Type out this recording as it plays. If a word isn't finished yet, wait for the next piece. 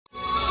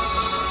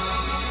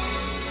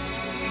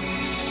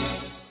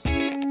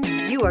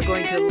You are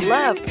going to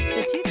love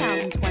the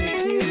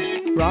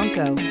 2022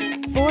 Bronco.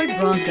 Ford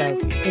Bronco.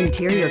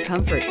 Interior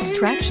comfort,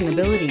 traction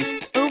abilities,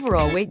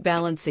 overall weight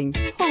balancing,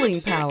 pulling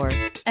power,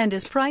 and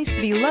is priced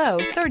below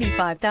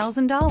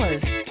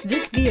 $35,000.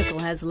 This vehicle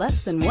has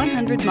less than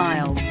 100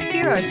 miles.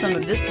 Here are some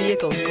of this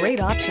vehicle's great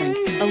options: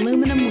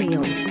 aluminum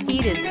wheels,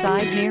 heated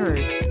side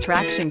mirrors,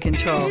 traction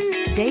control,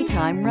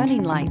 daytime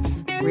running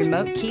lights,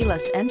 remote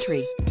keyless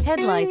entry,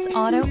 headlights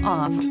auto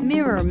off,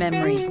 mirror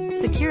memory,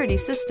 security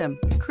system,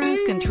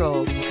 cruise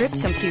control, trip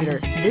computer.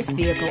 This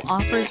vehicle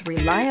offers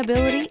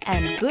reliability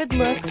and good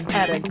looks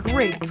at a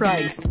great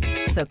price.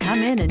 So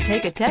come in and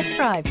take a test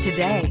drive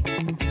today.